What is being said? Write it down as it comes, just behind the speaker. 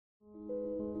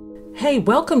Hey,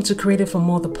 welcome to Creative for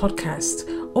More, the podcast.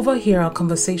 Over here, our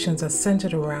conversations are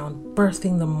centered around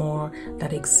birthing the more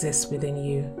that exists within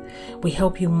you. We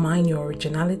help you mine your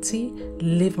originality,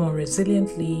 live more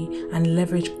resiliently, and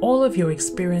leverage all of your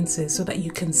experiences so that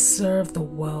you can serve the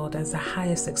world as the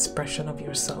highest expression of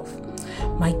yourself.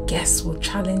 My guests will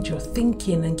challenge your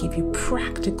thinking and give you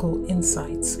practical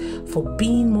insights for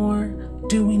being more,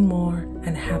 doing more,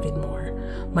 and having more.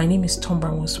 My name is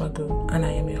Tomba Muswagu, and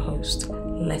I am your host.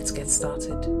 Let's get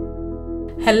started.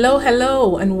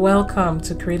 Hello, and welcome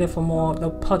to Creative for More, the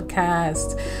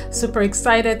podcast. Super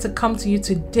excited to come to you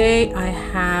today. I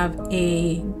have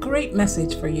a great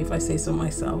message for you, if I say so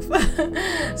myself.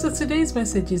 So today's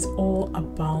message is all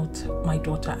about my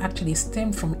daughter. Actually, it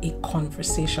stemmed from a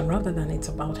conversation rather than it's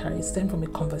about her. It stemmed from a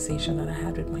conversation that I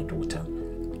had with my daughter.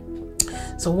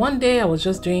 So one day I was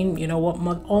just doing,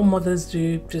 what all mothers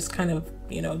do, just kind of,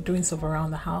 doing stuff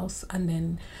around the house. And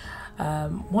then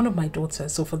one of my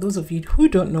daughters, so for those of you who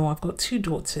don't know, I've got two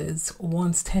daughters.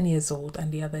 One's 10 years old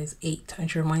and the other is 8. And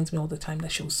she reminds me all the time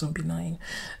that she will soon be 9.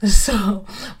 So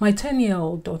my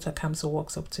 10-year-old daughter comes and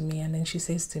walks up to me and then she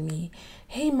says to me,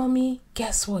 "Hey, mommy,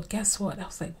 guess what? I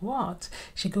was like, what?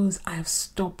 She goes, "I have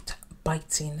stopped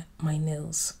biting my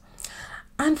nails."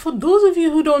 And for those of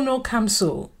you who don't know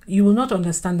Kamso, you will not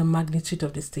understand the magnitude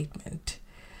of the statement.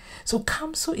 So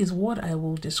Kamso is what I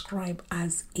will describe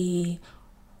as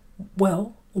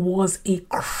was a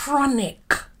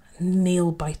chronic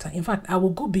nail biter. In fact, I will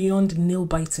go beyond nail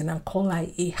biting and call her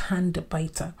a hand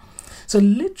biter. So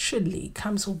literally,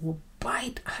 Kamso will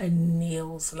bite her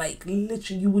nails, like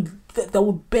literally there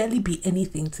would barely be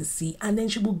anything to see, and then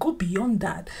she will go beyond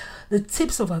that. The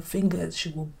tips of her fingers, she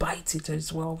will bite it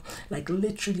as well, like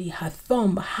literally her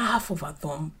thumb, half of her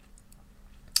thumb,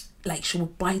 like she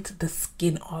will bite the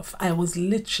skin off. I was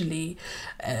literally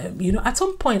at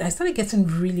some point I started getting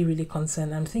really, really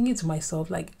concerned. I'm thinking to myself,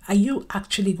 like, are you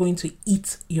actually going to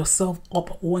eat yourself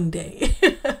up one day?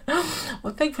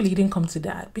 Well, thankfully it didn't come to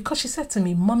that, because she said to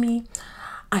me, "Mommy,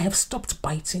 I have stopped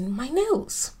biting my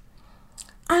nails."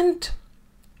 And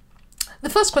the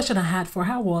first question I had for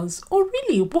her was, "Oh,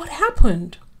 really? What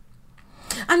happened?"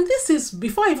 And this is,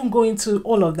 before I even go into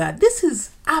all of that, this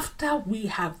is after we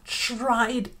have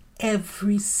tried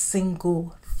every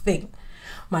single thing.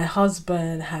 My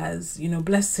husband has,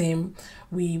 bless him,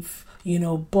 we've,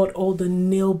 bought all the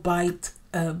nail bite,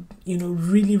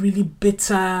 really, really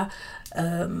bitter,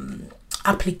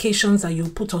 applications that you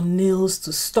put on nails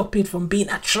to stop it from being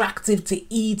attractive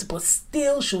to eat, but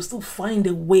still she'll still find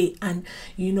a way and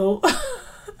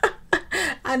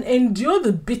and endure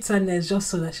the bitterness just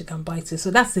so that she can bite it. So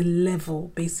that's the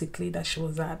level basically that she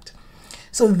was at.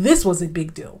 So this was a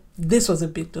big deal.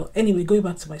 Anyway, going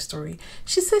back to my story,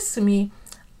 she says to me,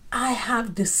 "I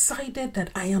have decided that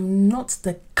I am not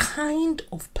the kind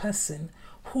of person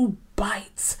who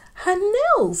bites her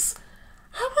nails."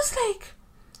 I was like,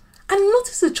 and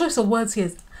notice the choice of words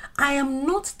here. I am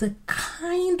not the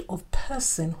kind of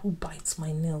person who bites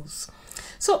my nails.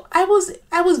 So I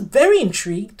was very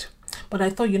intrigued, but I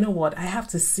thought, you know what? I have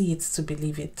to see it to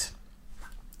believe it.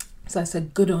 So I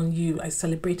said, "Good on you." I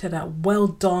celebrated that. "Well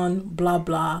done, blah,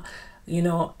 blah."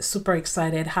 Super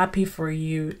excited, happy for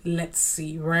you. Let's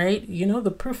see, right?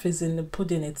 The proof is in the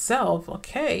pudding itself.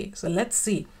 Okay, so let's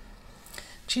see.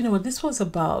 Do you know what? This was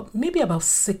about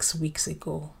 6 weeks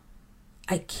ago.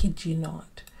 I kid you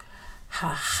not.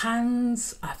 Her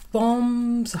hands, her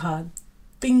thumbs, her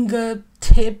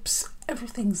fingertips,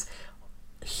 everything's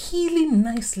healing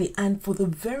nicely. And for the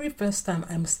very first time,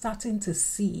 I'm starting to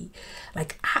see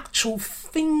like actual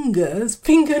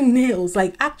fingernails,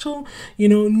 like actual,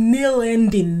 nail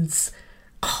endings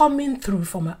coming through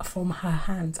from her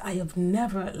hands. I have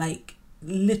never,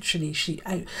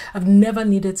 I've never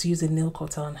needed to use a nail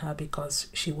cutter on her, because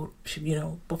she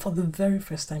but for the very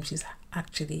first time, she's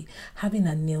actually having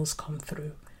her nails come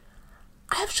through.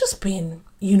 I've just been,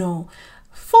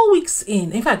 4 weeks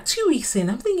in fact 2 weeks in,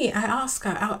 I'm thinking, I'll ask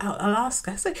her, I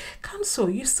say, "Kamso,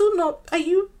 you still not,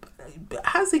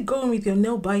 how's it going with your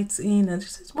nail bites in?" And she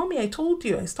says, "Mommy, I told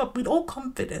you I stopped," with all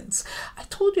confidence. "I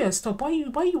told you I stopped. Why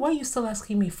are you still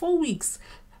asking me?" 4 weeks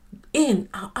in,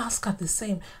 I'll ask her the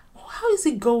same. "How is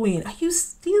it going? Are you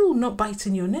still not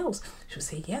biting your nails?" She'll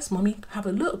say, "Yes, Mommy, have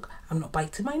a look. I'm not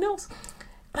biting my nails."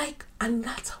 And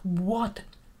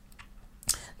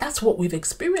that's what we've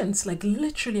experienced, like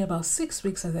literally about 6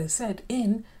 weeks, as I said,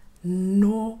 in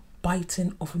no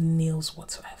biting of nails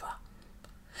whatsoever.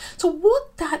 So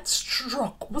what that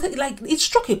struck, it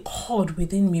struck a chord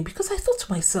within me, because I thought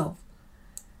to myself,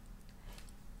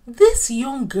 this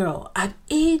young girl at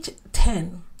age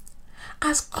 10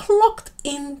 has clocked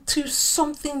into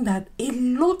something that a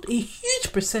huge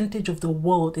huge percentage of the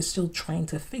world is still trying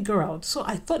to figure out. So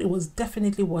I thought it was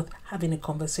definitely worth having a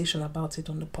conversation about it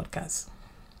on the podcast.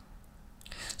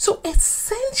 So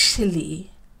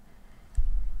essentially,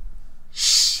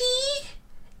 she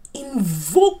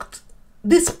invoked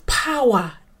this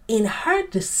power in her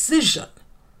decision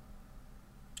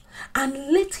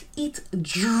and let it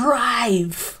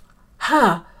drive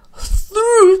her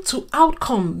through to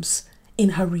outcomes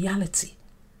in her reality.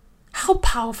 How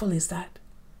powerful is that?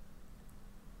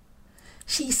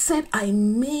 She said, I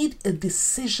made a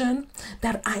decision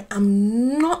that I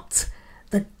am not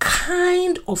the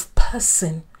kind of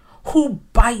person who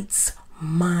bites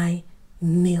my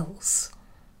nails.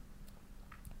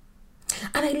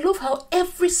 And I love how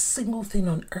every single thing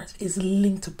on earth is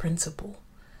linked to principle.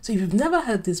 So if you've never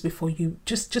heard this before, you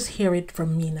just hear it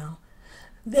from me now.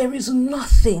 There is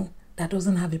nothing that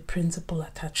doesn't have a principle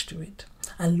attached to it.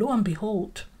 And lo and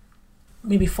behold,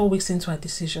 maybe 4 weeks into our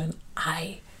decision,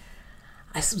 I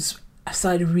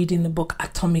started reading the book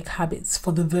Atomic Habits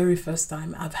for the very first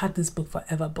time. I've had this book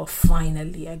forever, but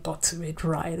finally I got to it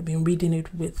right. I've been reading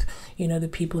it with, the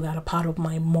people that are part of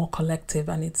my More Collective,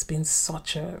 and it's been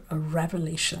such a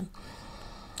revelation.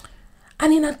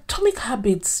 And in Atomic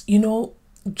Habits,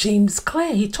 James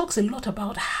Clear, he talks a lot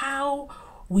about how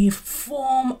we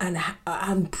form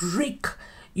and break,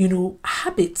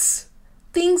 habits.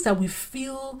 Things that we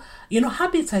feel,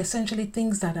 habits are essentially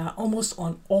things that are almost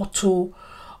on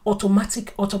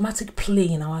automatic play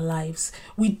in our lives.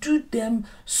 We do them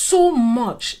so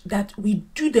much that we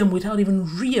do them without even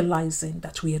realizing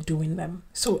that we are doing them.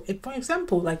 So, for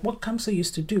example, like what Kamso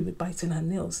used to do with biting her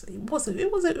nails, it was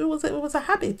a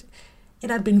habit. It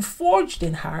had been forged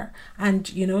in her,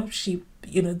 and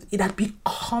it had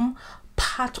become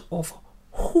part of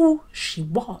who she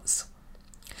was.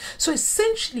 So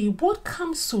essentially, what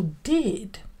Kamso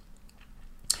did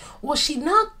was she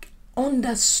now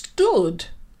understood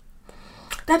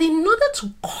that in order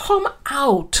to come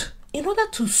out, in order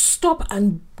to stop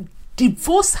and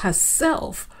divorce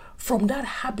herself from that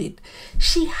habit,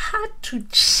 she had to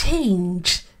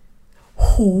change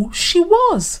who she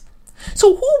was.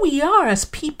 So who we are as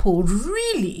people,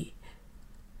 really,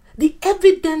 the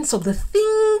evidence of the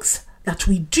things that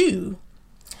we do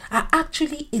are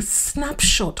actually a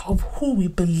snapshot of who we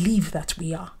believe that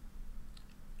we are.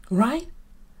 Right?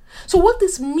 So what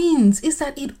this means is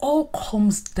that it all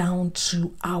comes down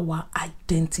to our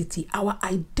identity. Our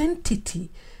identity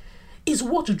is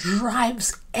what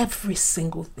drives every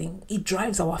single thing. It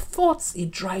drives our thoughts,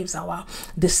 it drives our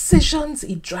decisions,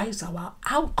 it drives our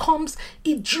outcomes,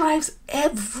 it drives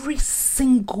every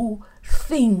single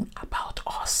thing about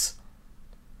us.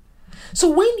 So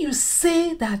when you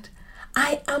say that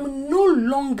I am no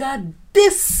longer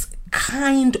this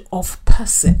kind of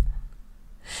person,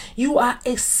 you are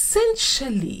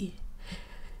essentially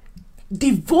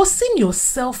divorcing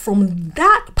yourself from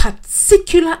that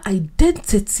particular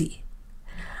identity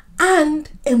and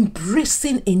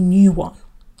embracing a new one.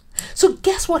 So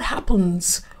guess what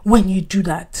happens when you do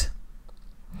that?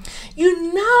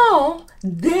 You now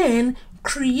then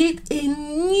create a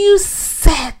new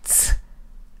set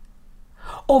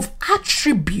of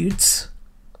attributes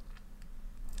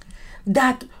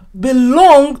that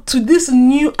belong to this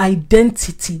new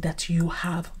identity that you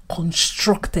have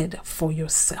constructed for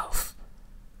yourself.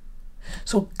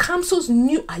 So Kamso's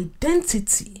new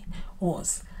identity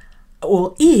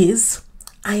is,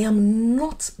 I am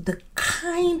not the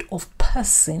kind of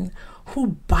person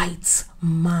who bites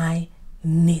my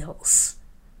nails.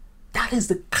 That is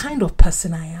the kind of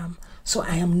person I am. So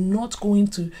I am not going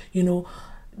to,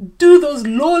 do those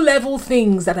low-level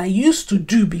things that I used to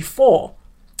do before,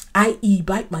 i.e.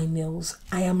 bite my nails.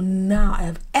 I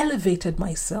have elevated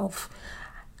myself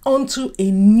onto a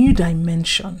new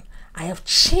dimension. I have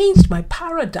changed my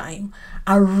paradigm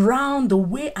around the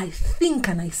way I think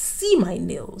and I see my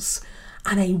nails.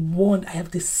 And I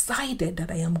have decided that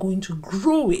I am going to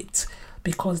grow it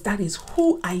because that is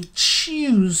who I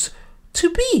choose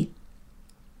to be.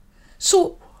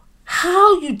 So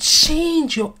how you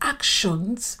change your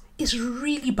actions is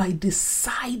really by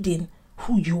deciding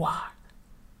who you are.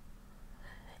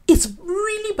 It's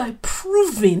really by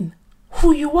proving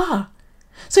who you are.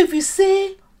 So if you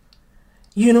say,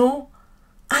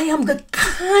 I am the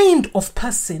kind of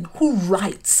person who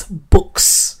writes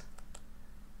books,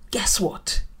 guess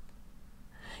what?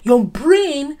 Your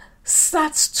brain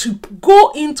starts to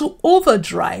go into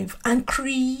overdrive and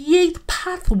create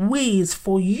pathways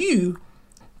for you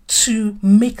to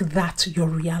make that your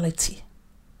reality.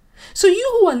 So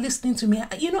you who are listening to me,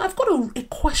 I've got a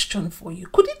question for you.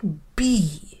 Could it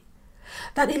be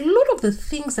that a lot of the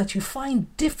things that you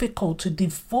find difficult to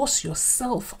divorce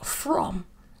yourself from,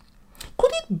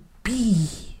 could it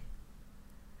be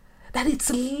that it's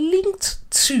linked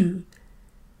to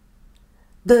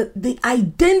the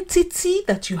identity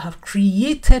that you have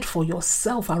created for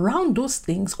yourself around those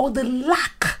things, or the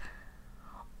lack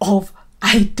of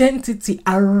identity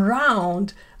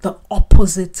around the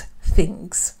opposite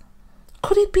things?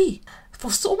 Could it be?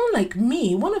 For someone like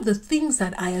me, one of the things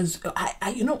that I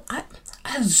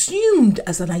assumed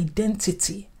as an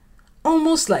identity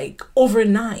almost like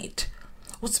overnight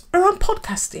was around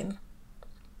podcasting.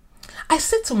 I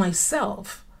said to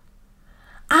myself,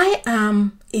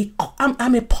 I'm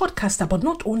a podcaster, but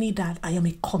not only that, I am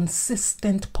a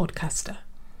consistent podcaster.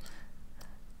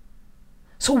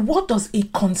 So what does a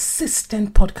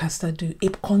consistent podcaster do? A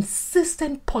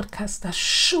consistent podcaster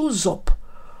shows up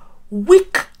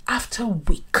week after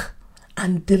week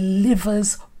and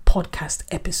delivers podcast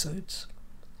episodes.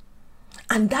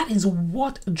 And that is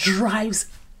what drives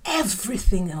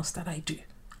everything else that I do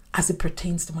as it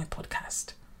pertains to my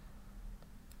podcast.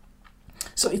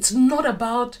 So it's not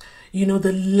about,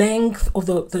 the length of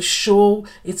the show.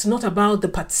 It's not about the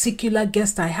particular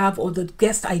guest I have or the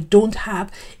guest I don't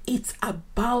have. It's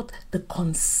about the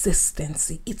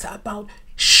consistency. It's about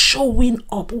showing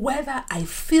up, whether I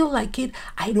feel like it,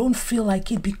 I don't feel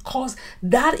like it, because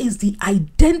that is the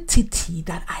identity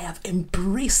that I have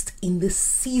embraced in this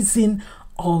season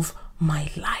of my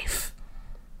life.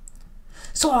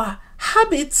 So our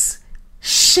habits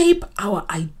shape our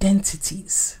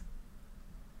identities.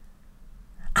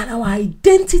 And our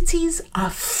identities are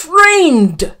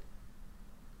framed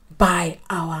by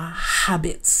our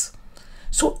habits.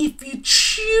 So if you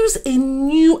choose a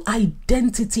new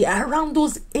identity around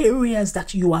those areas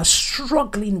that you are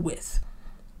struggling with,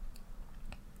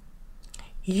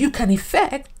 you can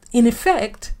in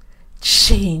effect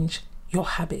change your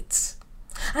habits.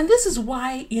 And this is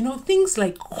why, things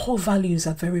like core values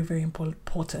are very, very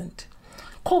important.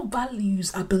 Core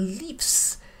values are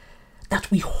beliefs that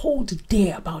we hold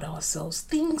dear about ourselves,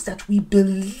 things that we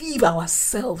believe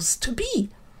ourselves to be.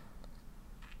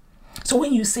 So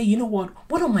when you say, one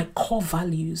of my core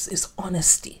values is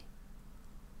honesty,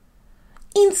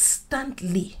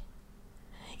 instantly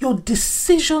your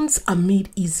decisions are made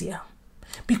easier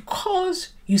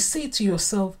because you say to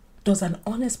yourself, does an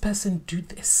honest person do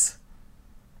this?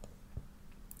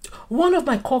 One of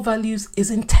my core values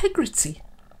is integrity.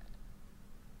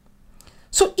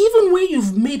 So even when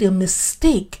you've made a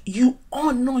mistake, you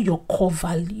honor your core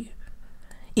value.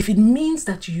 If it means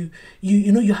that you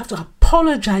have to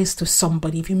apologize to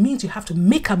somebody, if it means you have to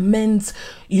make amends,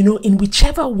 in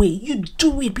whichever way, you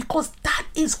do it because that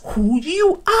is who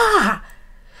you are.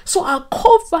 So our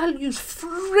core values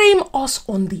frame us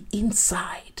on the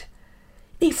inside.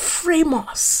 They frame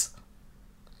us.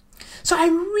 So I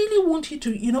really want you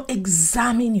to,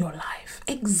 examine your life.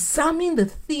 Examine the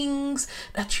things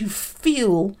that you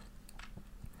feel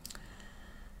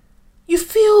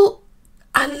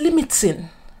are limiting.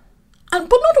 But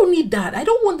not only that, I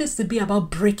don't want this to be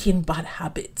about breaking bad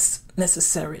habits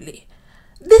necessarily.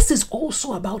 This is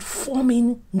also about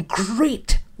forming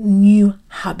great new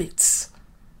habits.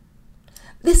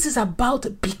 This is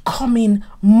about becoming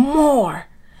more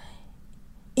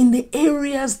in the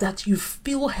areas that you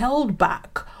feel held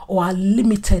back or are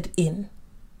limited in.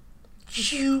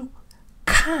 You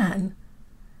can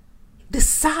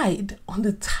decide on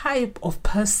the type of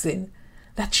person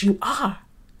that you are,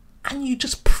 and you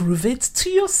just prove it to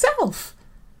yourself.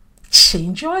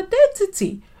 Change your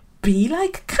identity. Be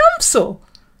like Kamso.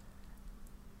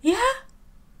 Yeah?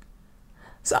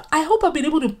 So I hope I've been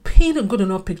able to paint a good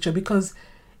enough picture, because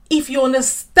if you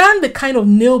understand the kind of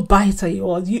nail biter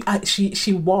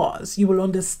she was, you will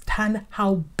understand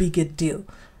how big a deal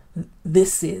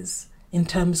this is in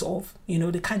terms of,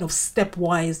 the kind of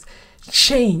stepwise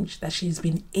change that she's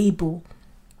been able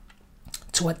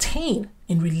to attain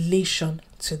in relation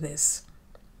to this.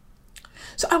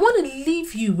 So I want to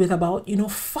leave you with about,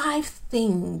 5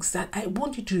 things that I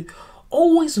want you to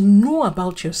always know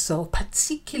about yourself,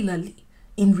 particularly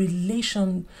in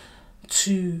relation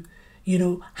to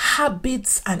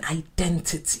habits and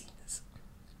identities.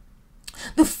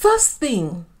 The first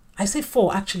thing, I say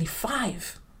 4, actually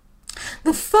 5.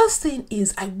 The first thing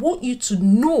is, I want you to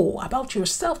know about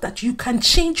yourself that you can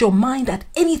change your mind at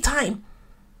any time.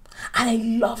 And I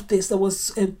love this. There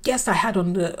was a guest I had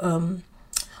on the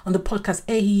podcast,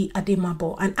 Ehi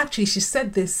Ademabo, and actually she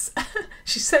said this.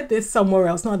 She said this somewhere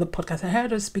else, not on the podcast. I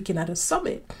heard her speaking at a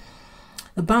summit,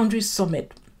 the Boundaries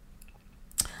Summit,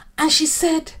 and she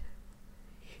said,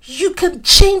 You can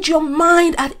change your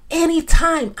mind at any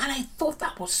time. And I thought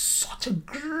that was such a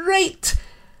great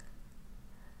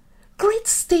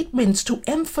statement to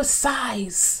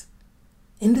emphasize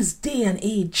in this day and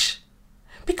age.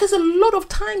 Because a lot of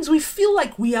times we feel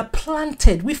like we are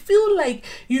planted. We feel like,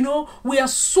 we are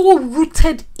so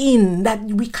rooted in that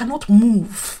we cannot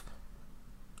move.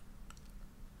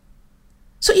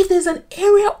 So if there's an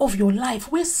area of your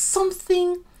life where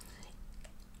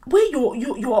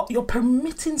you're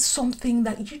permitting something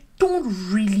that you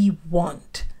don't really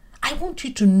want, I want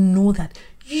you to know that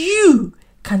you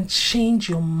can change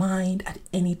your mind at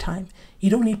any time. You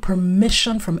don't need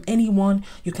permission from anyone.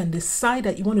 You can decide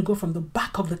that you want to go from the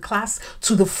back of the class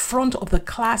to the front of the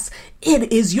class.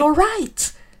 It is your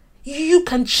right. You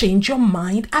can change your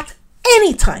mind at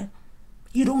any time.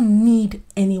 You don't need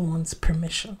anyone's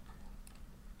permission.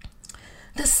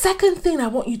 The second thing I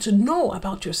want you to know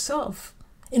about yourself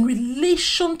in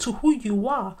relation to who you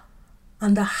are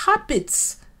and the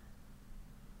habits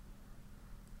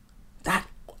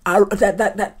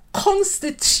that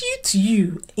constitute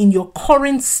you in your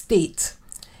current state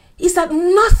is that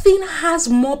nothing has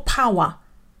more power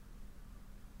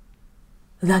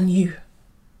than you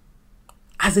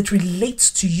as it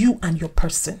relates to you and your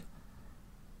person.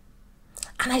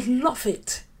 And I love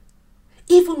it.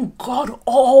 Even God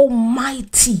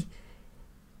Almighty,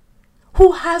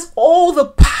 who has all the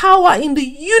power in the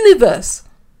universe,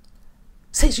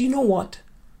 says, you know what?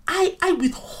 I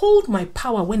withhold my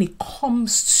power when it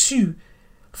comes to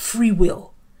free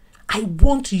will. I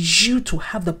want you to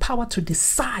have the power to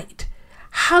decide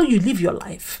how you live your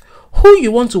life, who you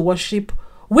want to worship,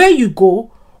 where you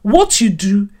go, what you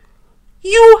do.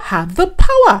 You have the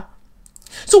power.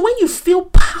 So when you feel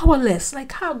powerless,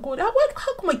 like, how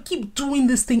come I keep doing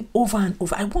this thing over and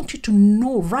over? I want you to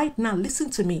know right now, listen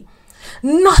to me.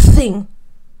 Nothing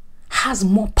has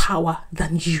more power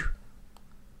than you.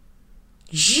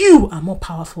 You are more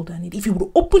powerful than it. If you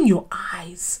would open your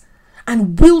eyes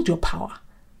and wield your power,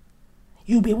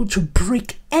 you'll be able to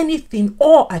break anything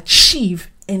or achieve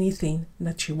anything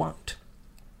that you want.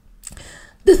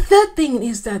 The third thing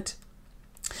is that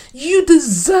you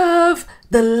deserve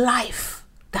the life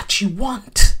that you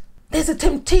want. There's a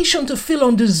temptation to feel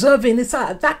undeserving. It's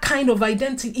that kind of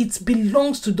identity. It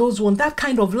belongs to those ones. That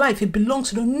kind of life, it belongs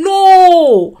to them.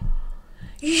 No!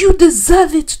 You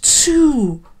deserve it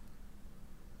too.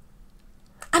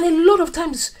 And a lot of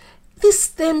times, this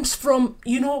stems from,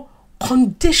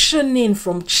 conditioning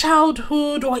from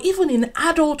childhood or even in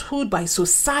adulthood by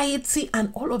society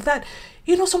and all of that.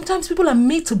 Sometimes people are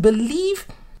made to believe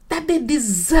that they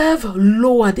deserve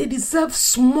lower, they deserve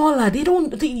smaller. They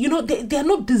are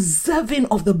not deserving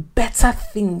of the better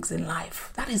things in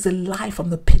life. That is a lie from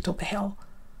the pit of hell.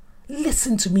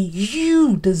 Listen to me.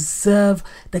 You deserve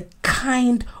the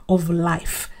kind of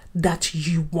life that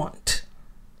you want.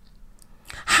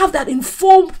 Have that in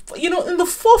the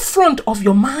forefront of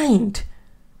your mind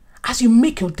as you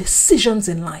make your decisions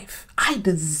in life. I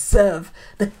deserve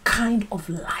the kind of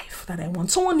life that I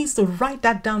want. Someone needs to write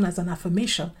that down as an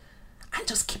affirmation and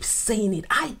just keep saying it.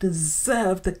 I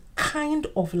deserve the kind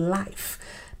of life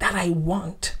that I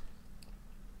want.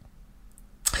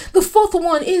 The fourth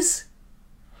one is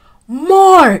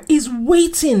more is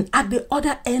waiting at the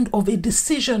other end of a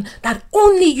decision that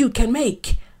only you can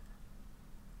make.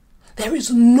 There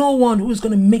is no one who is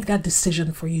going to make that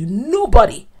decision for you.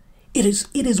 Nobody. It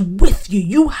is with you.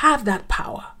 You have that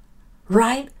power,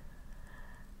 right?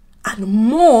 And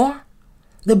more,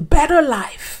 the better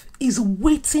life is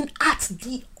waiting at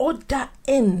the other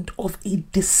end of a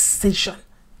decision.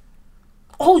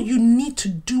 All you need to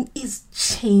do is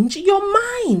change your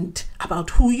mind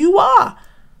about who you are.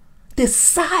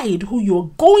 Decide who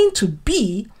you're going to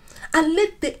be and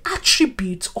let the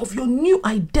attributes of your new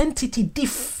identity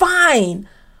define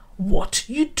what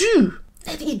you do.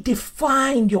 Let it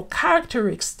define your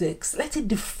characteristics. Let it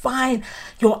define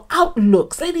your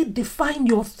outlooks. Let it define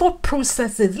your thought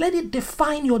processes. Let it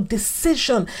define your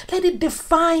decision. Let it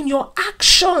define your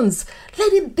actions.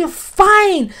 Let it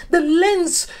define the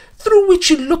lens through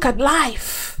which you look at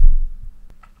life.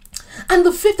 And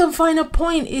the fifth and final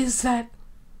point is that,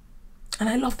 and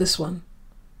I love this one,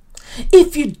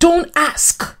 if you don't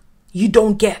ask, you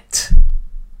don't get.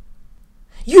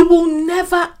 You will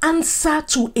never answer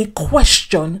to a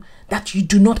question that you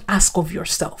do not ask of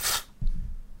yourself.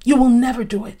 You will never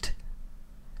do it.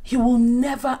 You will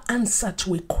never answer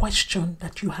to a question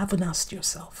that you haven't asked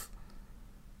yourself.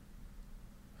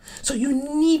 So you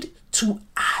need to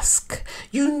ask.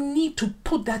 You need to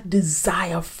put that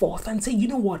desire forth and say, you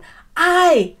know what?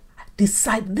 I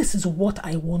decide this is what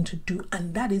I want to do.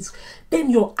 And that is, then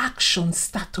your actions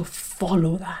start to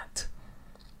follow that.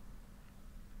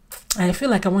 I feel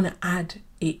like I want to add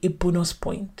a bonus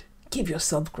point. Give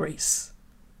yourself grace.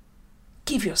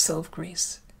 Give yourself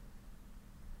grace.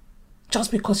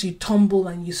 Just because you tumble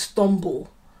and you stumble,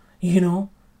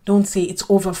 don't say it's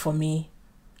over for me.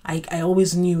 I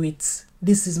always knew it.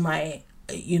 This is my,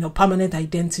 permanent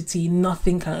identity.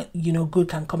 Nothing can, good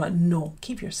can come out. No,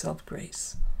 give yourself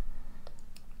grace.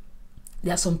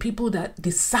 There are some people that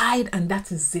decide and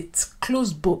that is it.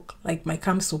 Closed book, like my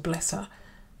counsel, bless her,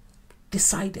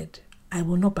 decided, I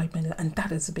will not bite my nail, and that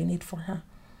has been it for her.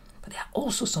 But there are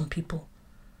also some people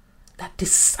that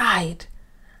decide,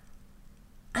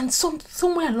 and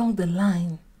somewhere along the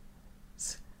line,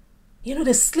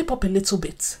 they slip up a little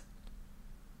bit.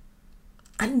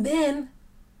 And then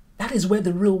that is where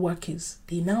the real work is.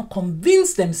 They now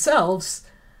convince themselves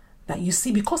that, you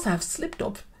see, because I have slipped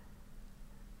up,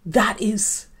 that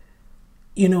is,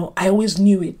 I always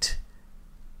knew it.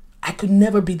 I could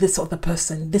never be this other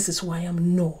person. This is who I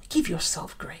am. No, give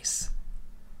yourself grace.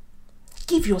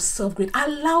 Give yourself grace.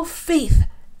 Allow faith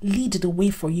lead the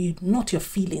way for you, not your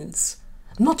feelings,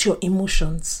 not your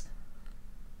emotions.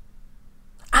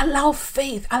 Allow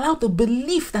faith, allow the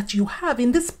belief that you have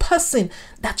in this person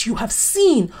that you have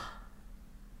seen.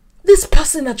 This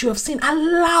person that you have seen,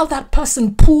 allow that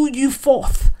person pull you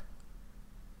forth.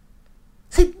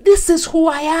 Say, this is who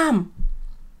I am.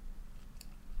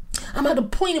 I'm at a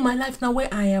point in my life now where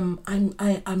I'm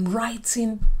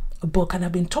writing a book, and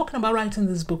I've been talking about writing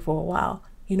this book for a while.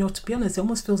 To be honest, it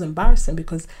almost feels embarrassing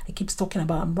because I keep talking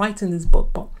about I'm writing this book,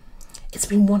 but it's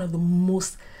been one of the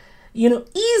most,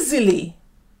 easily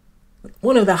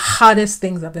one of the hardest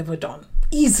things I've ever done.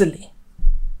 Easily.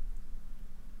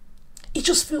 It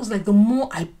just feels like the more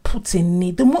I put in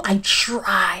it, the more I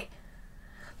try,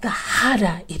 the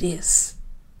harder it is.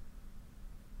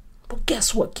 But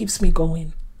guess what keeps me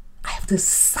going? I have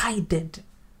decided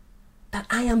that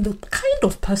I am the kind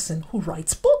of person who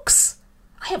writes books.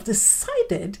 I have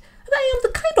decided that I am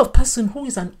the kind of person who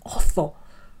is an author,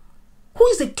 who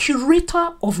is a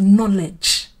curator of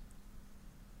knowledge,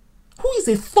 who is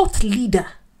a thought leader.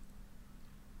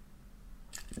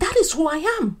 That is who I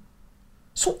am.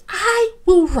 So I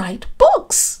will write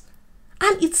books.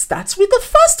 And it starts with the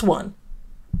first one.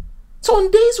 So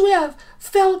on days where I've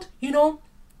felt,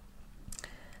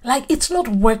 like it's not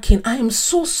working, I am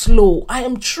so slow, I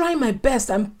am trying my best,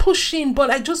 I'm pushing,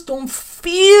 but I just don't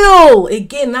feel,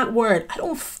 again, that word, I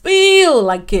don't feel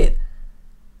like it.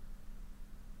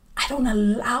 I don't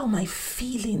allow my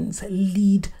feelings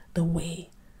lead the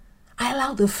way. I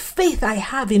allow the faith I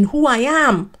have in who I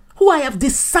am, who I have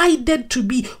decided to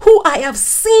be, who I have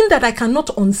seen that I cannot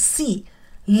unsee,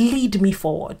 lead me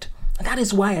forward. And that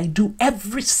is why I do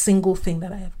every single thing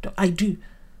that I do.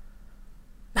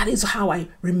 That is how I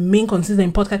remain consistent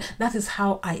in podcast. That is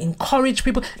how I encourage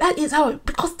people. That is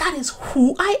because that is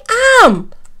who I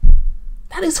am.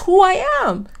 That is who I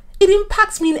am. It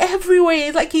impacts me in every way.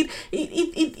 It's like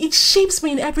it shapes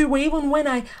me in every way. Even when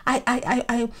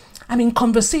I'm in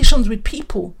conversations with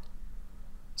people.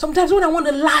 Sometimes when I want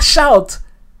to lash out,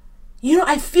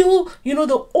 I feel,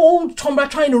 the old Tombra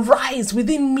trying to rise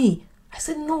within me. I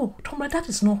said, no, Tombra, that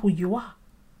is not who you are.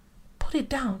 Put it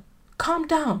down. Calm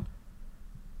down.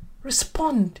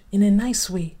 Respond in a nice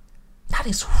way. That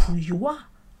is who you are.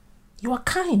 You are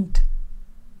kind.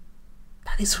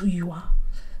 That is who you are.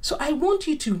 So I want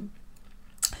you to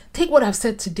take what I've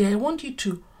said today. I want you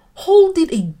to hold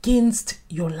it against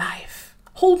your life.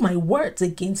 Hold my words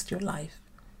against your life.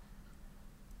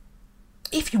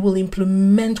 If you will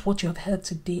implement what you have heard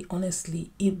today,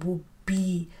 honestly, it will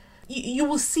be, you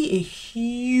will see a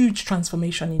huge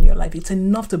transformation in your life. It's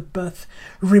enough to birth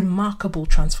remarkable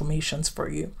transformations for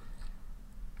you.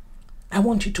 I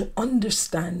want you to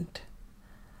understand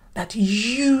that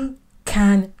you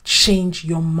can change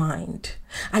your mind.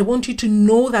 I want you to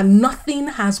know that nothing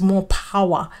has more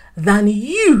power than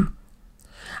you.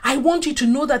 I want you to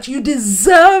know that you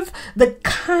deserve the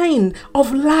kind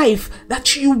of life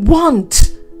that you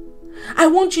want. I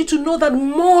want you to know that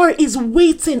more is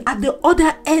waiting at the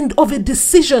other end of a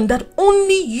decision that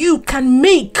only you can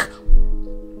make.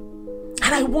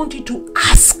 And I want you to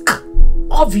ask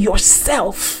of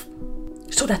yourself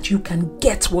so that you can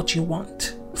get what you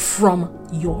want from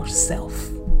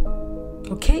yourself.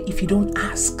 Okay? If you don't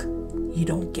ask, you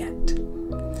don't get.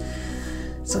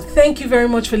 So thank you very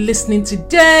much for listening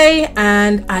today,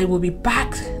 and I will be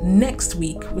back next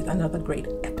week with another great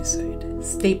episode.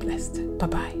 Stay blessed.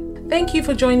 Bye-bye. Thank you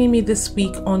for joining me this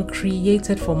week on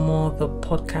Created for More, the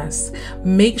podcast.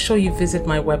 Make sure you visit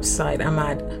my website. I'm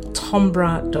at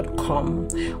tombra.com,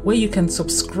 where you can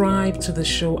subscribe to the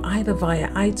show either via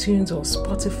iTunes or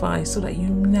Spotify so that you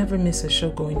never miss a show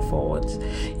going forward.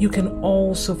 You can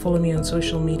also follow me on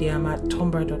social media. I'm at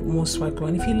tombra.moswako.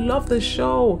 And if you love the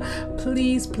show,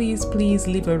 please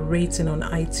leave a rating on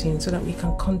iTunes so that we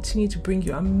can continue to bring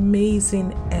you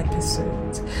amazing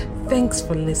episodes. Thanks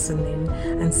for listening,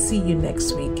 and see you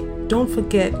next week. Don't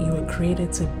forget, you were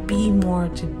created to be more,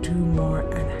 to do more,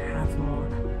 and have more.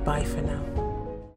 Bye for now.